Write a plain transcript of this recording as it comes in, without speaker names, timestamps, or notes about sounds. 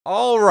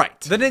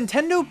Alright, the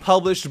Nintendo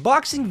published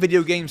boxing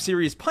video game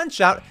series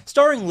Punch-Out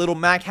starring Little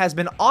Mac has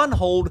been on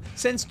hold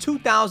since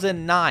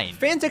 2009.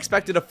 Fans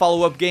expected a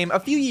follow-up game a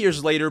few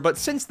years later, but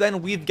since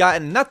then we've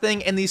gotten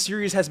nothing and the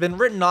series has been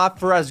written off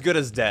for as good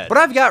as dead. But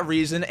I've got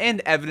reason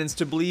and evidence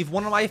to believe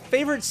one of my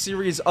favorite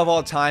series of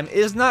all time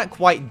is not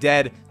quite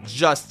dead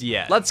just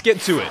yet. Let's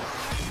get to it.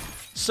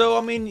 So,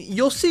 I mean,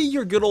 you'll see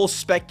your good old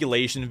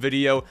speculation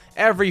video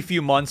every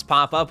few months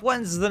pop up.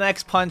 When's the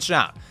next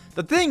Punch-Out?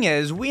 The thing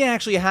is, we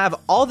actually have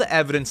all the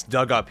evidence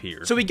dug up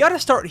here. So we gotta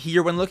start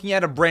here when looking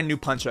at a brand new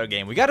Punch-Out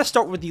game. We gotta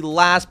start with the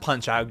last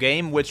Punch-Out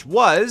game, which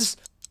was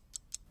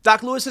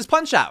Doc Louis's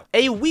Punch-Out,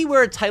 a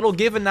WiiWare title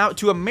given out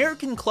to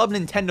American Club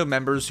Nintendo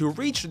members who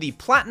reached the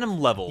platinum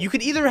level. You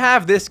could either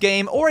have this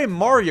game or a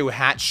Mario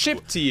hat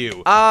shipped to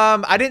you.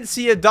 I didn't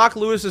see a Doc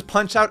Louis's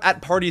Punch-Out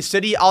at Party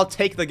City. I'll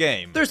take the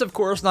game. There's of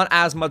course not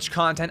as much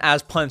content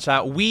as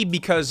Punch-Out Wii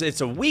because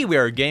it's a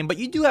WiiWare game, but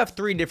you do have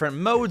 3 different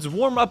modes: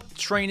 warm-up,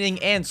 training,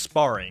 and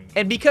sparring.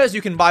 And because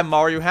you can buy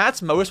Mario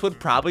hats, most would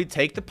probably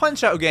take the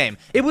Punch-Out game.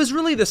 It was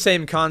really the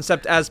same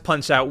concept as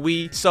Punch-Out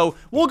Wii, so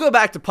we'll go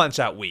back to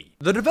Punch-Out Wii.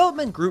 The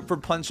development group for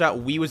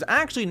Punch-Out Wii was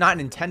actually not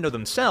Nintendo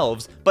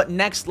themselves, but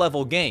Next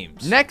Level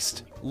Games.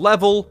 Next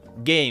Level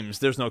Games.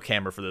 There's no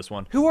camera for this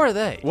one. Who are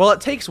they? Well,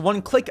 it takes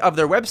one click of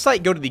their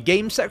website, go to the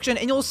games section,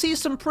 and you'll see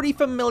some pretty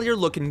familiar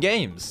looking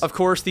games. Of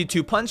course, the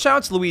 2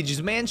 Punch-Outs,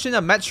 Luigi's Mansion,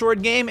 a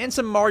Metroid game, and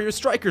some Mario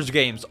Strikers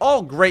games.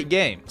 All great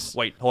games.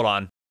 Wait, hold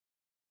on.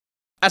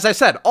 As I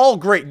said, all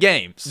great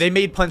games. They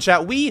made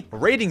Punch-Out Wii,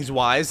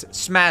 ratings-wise,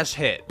 smash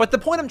hit. But the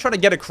point I'm trying to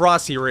get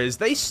across here is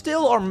they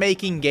still are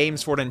making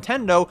games for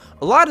Nintendo,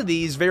 a lot of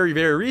these very,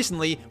 very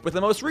recently, with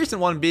the most recent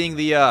one being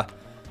the,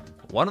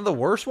 one of the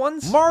worst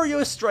ones?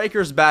 Mario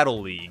Strikers Battle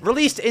League.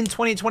 Released in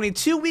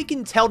 2022, we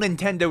can tell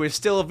Nintendo is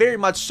still very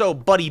much so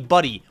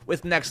buddy-buddy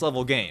with Next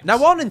Level Games. Now,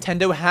 while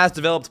Nintendo has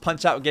developed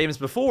Punch-Out games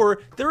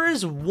before, there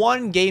is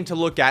one game to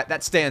look at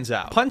that stands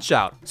out.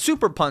 Punch-Out,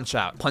 Super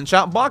Punch-Out,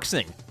 Punch-Out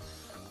Boxing,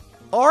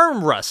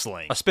 Arm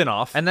Wrestling, a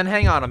spin-off, and then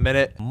hang on a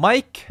minute,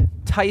 Mike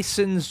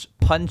Tyson's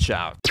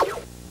Punch-Out.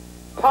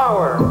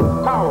 Power,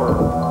 power,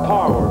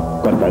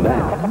 power. But for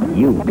that,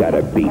 you've got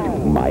to beat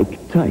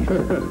Mike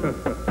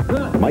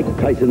Tyson. Mike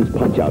Tyson's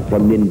Punch-Out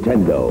from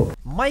Nintendo.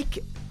 Mike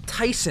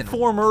Tyson,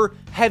 former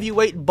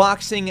heavyweight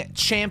boxing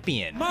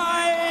champion.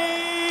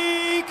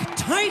 Mike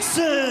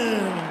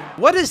Tyson!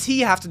 What does he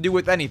have to do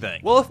with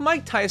anything? Well, if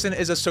Mike Tyson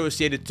is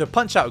associated to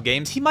Punch-Out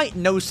games, he might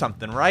know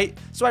something, right?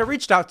 So I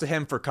reached out to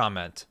him for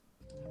comment.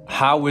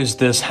 How is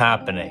this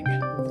happening?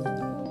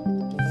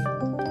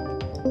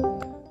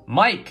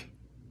 Mike!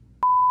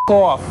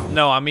 Off.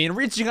 No, I mean,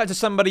 reaching out to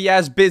somebody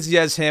as busy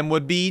as him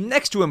would be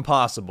next to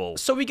impossible.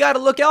 So we gotta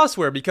look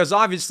elsewhere because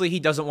obviously he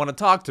doesn't want to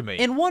talk to me.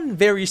 And one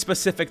very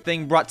specific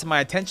thing brought to my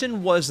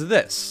attention was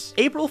this.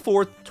 April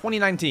 4th,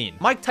 2019.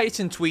 Mike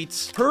Tyson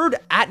tweets, "Heard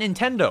at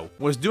Nintendo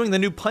was doing the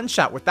new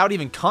Punch-Out without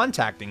even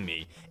contacting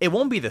me. It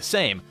won't be the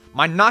same.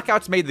 My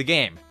knockouts made the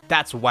game.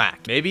 That's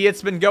whack." Maybe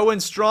it's been going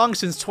strong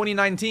since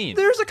 2019.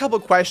 There's a couple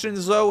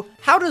questions though.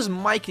 How does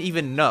Mike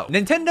even know?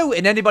 Nintendo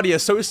and anybody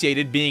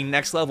associated, being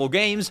Next Level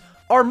Games,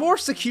 are more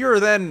secure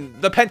than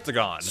the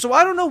Pentagon. So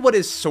I don't know what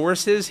his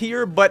source is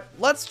here, but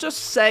let's just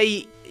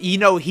say, you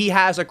know, he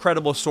has a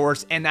credible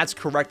source and that's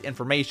correct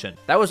information.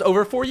 That was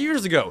over 4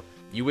 years ago.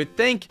 You would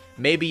think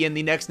maybe in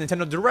the next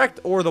Nintendo Direct,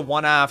 or the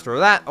one after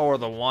that, or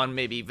the one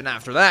maybe even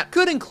after that,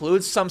 could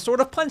include some sort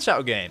of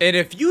Punch-Out game. And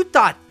if you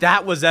thought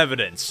that was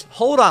evidence,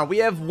 hold on, we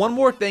have one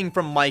more thing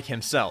from Mike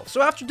himself.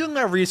 So after doing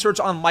my research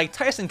on Mike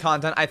Tyson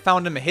content, I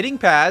found him hitting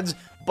pads,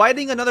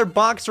 biting another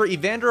boxer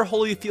Evander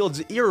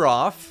Holyfield's ear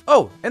off.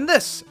 Oh, and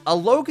this, a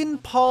Logan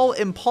Paul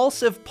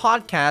impulsive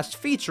podcast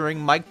featuring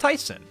Mike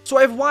Tyson. So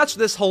I've watched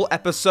this whole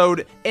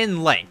episode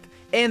in length,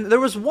 and there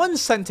was one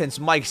sentence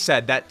Mike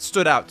said that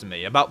stood out to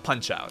me about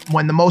Punch-Out.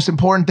 When the most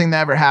important thing that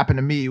ever happened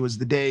to me was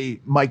the day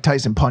Mike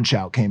Tyson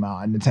Punch-Out came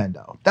out on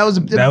Nintendo. That was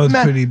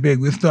pretty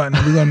big. We're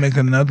gonna make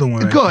another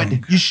one.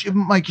 Good. You should,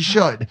 Mike. You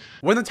should.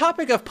 When the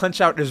topic of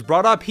Punch-Out is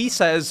brought up, he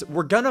says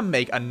we're gonna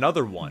make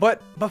another one.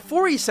 But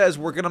before he says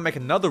we're gonna make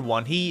another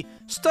one, he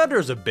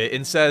stutters a bit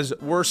and says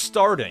we're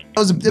starting.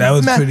 That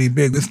was pretty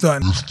big.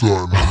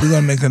 We're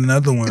gonna make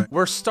another one.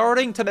 We're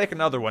starting to make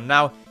another one.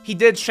 Now, he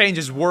did change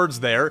his words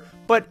there,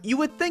 but you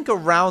would think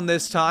around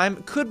this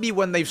time could be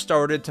when they've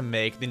started to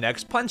make the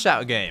next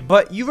Punch-Out game.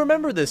 But you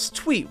remember this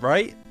tweet,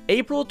 right?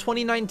 April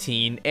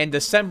 2019 and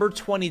December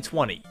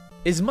 2020.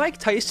 Is Mike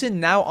Tyson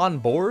now on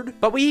board?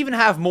 But we even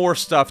have more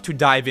stuff to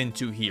dive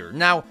into here.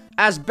 Now,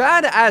 as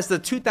bad as the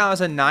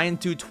 2009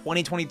 to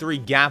 2023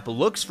 gap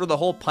looks for the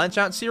whole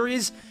Punch-Out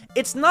series,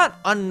 it's not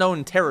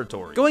unknown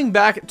territory. Going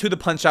back to the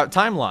Punch-Out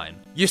timeline.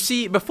 You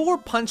see, before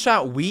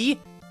Punch-Out Wii,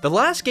 the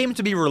last game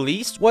to be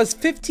released was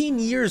 15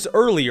 years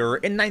earlier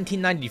in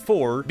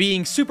 1994,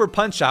 being Super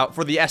Punch-Out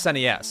for the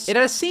SNES. It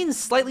has seen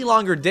slightly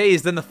longer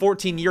days than the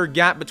 14-year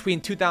gap between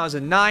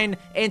 2009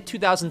 and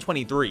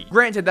 2023.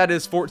 Granted, that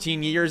is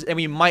 14 years, and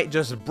we might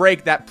just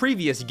break that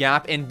previous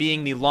gap in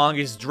being the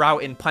longest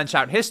drought in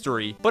Punch-Out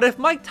history, but if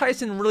Mike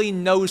Tyson really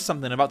knows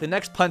something about the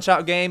next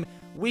Punch-Out game,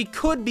 we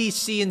could be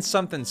seeing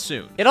something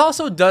soon. It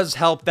also does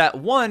help that,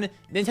 one,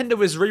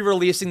 Nintendo is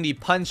re-releasing the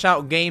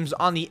Punch-Out games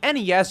on the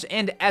NES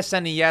and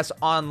SNES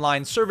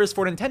online service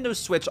for Nintendo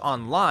Switch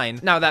Online.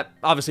 Now, that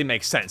obviously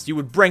makes sense. You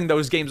would bring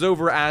those games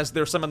over as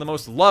they're some of the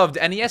most loved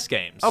NES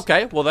games.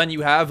 Okay, well then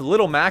you have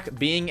Little Mac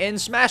being in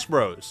Smash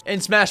Bros. In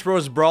Smash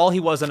Bros. Brawl, he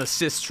was an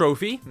assist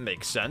trophy.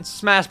 Makes sense.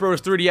 Smash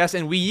Bros. 3DS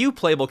and Wii U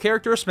playable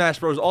character, Smash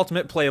Bros.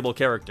 Ultimate playable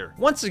character.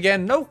 Once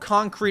again, no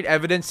concrete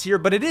evidence here,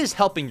 but it is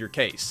helping your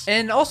case.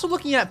 And also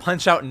looking at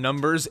Punch-Out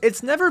numbers,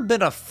 it's never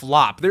been a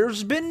flop.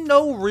 There's been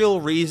no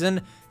real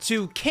reason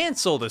to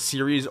cancel the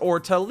series or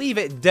to leave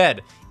it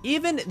dead.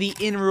 Even the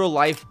in real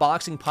life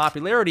boxing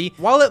popularity,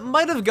 while it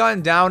might have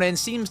gone down and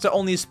seems to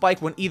only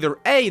spike when either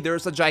A,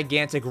 there's a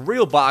gigantic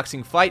real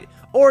boxing fight,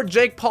 or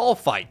Jake Paul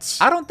fights.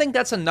 I don't think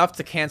that's enough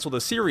to cancel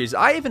the series.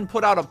 I even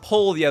put out a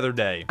poll the other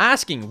day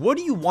asking, would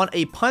you want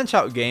a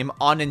Punch-Out game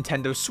on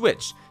Nintendo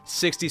Switch?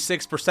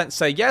 66%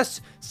 say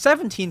yes,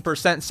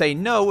 17% say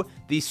no,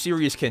 the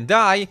series can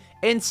die,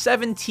 and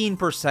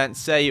 17%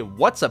 say,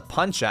 what's a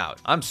Punch-Out?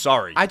 I'm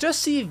sorry. I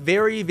just see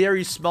very,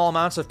 very small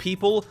amounts of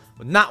people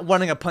not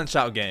wanting a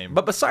Punch-Out game.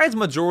 But besides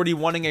majority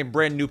wanting a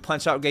brand new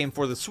Punch-Out game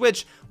for the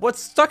Switch, what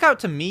stuck out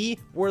to me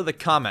were the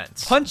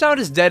comments. Punch-Out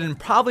is dead and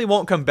probably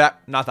won't come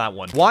back. Not that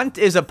one. Want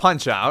is a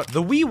Punch-Out.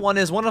 The Wii one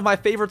is one of my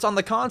favorites on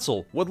the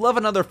console. Would love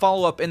another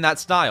follow-up in that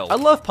style. I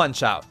love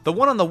Punch-Out. The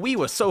one on the Wii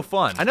was so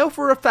fun. I know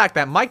for a fact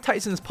that Mike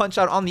Tyson's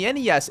Punch-Out on the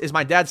NES is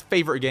my dad's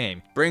favorite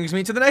game. Brings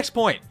me to the next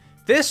point.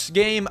 This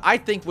game, I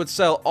think, would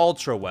sell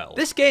ultra well.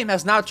 This game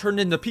has now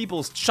turned into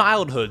people's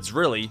childhoods,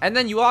 really. And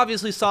then you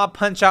obviously saw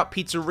Punch-Out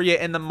Pizzeria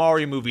in the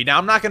Mario movie. Now,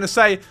 I'm not gonna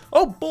say,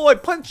 oh boy,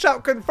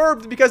 Punch-Out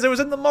confirmed because it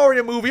was in the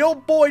Mario movie. Oh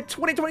boy,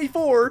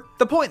 2024.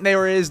 The point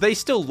there is they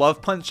still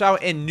love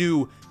Punch-Out and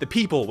knew the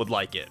people would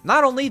like it.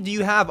 Not only do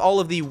you have all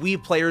of the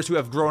Wii players who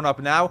have grown up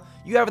now,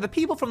 you have the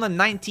people from the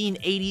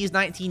 1980s,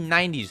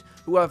 1990s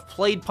who have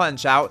played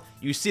Punch-Out.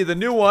 You see the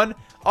new one.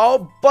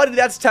 Oh, buddy,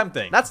 that's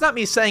tempting. That's not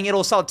me saying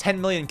it'll sell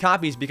 10 million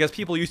copies because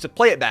people used to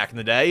play it back in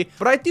the day,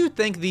 but I do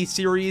think the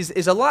series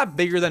is a lot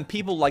bigger than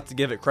people like to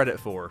give it credit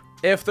for.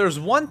 If there's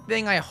one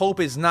thing I hope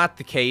is not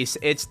the case,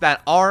 it's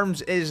that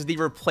ARMS is the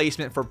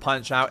replacement for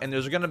Punch-Out, and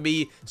there's gonna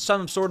be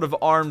some sort of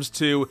ARMS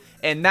 2,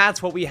 and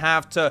that's what we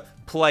have to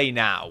play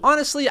now.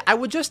 Honestly, I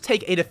would just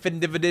take a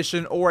definitive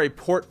edition or a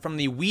port from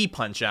the Wii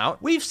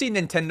Punch-Out. We've seen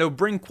Nintendo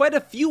bring quite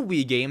a few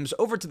Wii games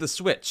over to the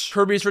Switch.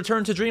 Kirby's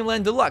Return to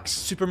Dreamland Deluxe,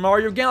 Super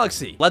Mario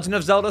Galaxy, Legend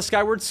of Zelda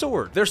Skyward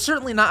Sword. They're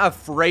certainly not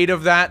afraid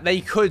of that.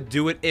 They could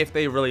do it if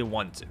they really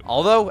want to.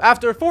 Although,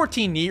 after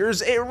 14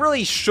 years, it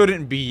really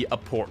shouldn't be a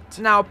port.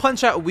 Now,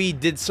 Punch-Out Wii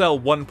did sell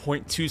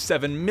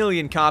 1.27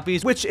 million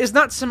copies, which is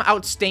not some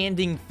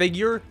outstanding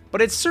figure,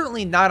 but it's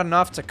certainly not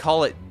enough to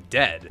call it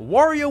dead.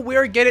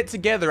 WarioWare Get It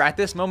Together at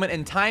this moment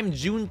in time,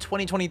 June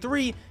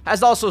 2023,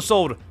 has also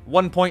sold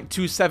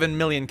 1.27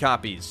 million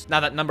copies. Now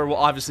that number will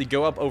obviously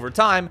go up over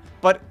time,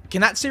 but can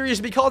that series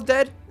be called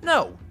dead?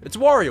 No, it's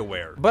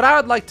WarioWare. But I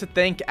would like to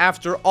think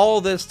after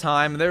all this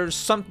time, there's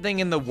something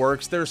in the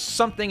works, there's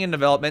something in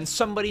development,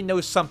 somebody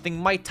knows something.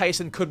 Mike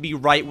Tyson could be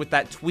right with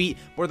that tweet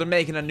where they're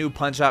making a new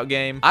Punch-Out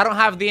game. I don't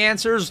have the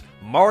answers,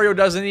 Mario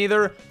doesn't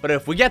either, but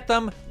if we get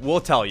them,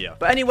 we'll tell you.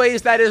 But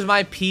anyways, that is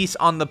my piece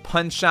on the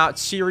Punch-Out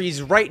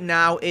series. Right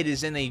now, it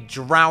is in a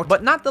drought,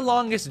 but not the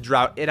longest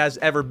drought it has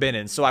ever been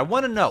in. So I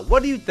want to know,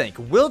 what do you think?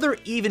 Will there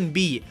even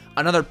be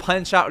another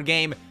Punch-Out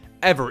game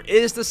ever?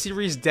 Is the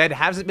series dead?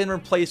 Has it been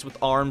replaced with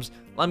ARMS?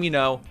 Let me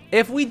know.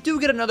 If we do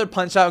get another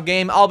Punch-Out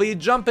game, I'll be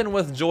jumping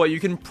with joy. You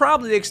can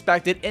probably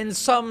expect it in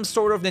some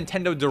sort of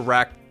Nintendo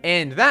Direct,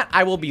 and that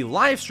I will be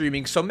live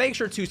streaming, so make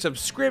sure to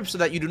subscribe so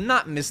that you do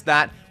not miss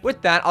that.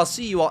 With that, I'll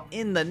see you all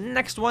in the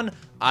next one.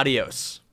 Adios.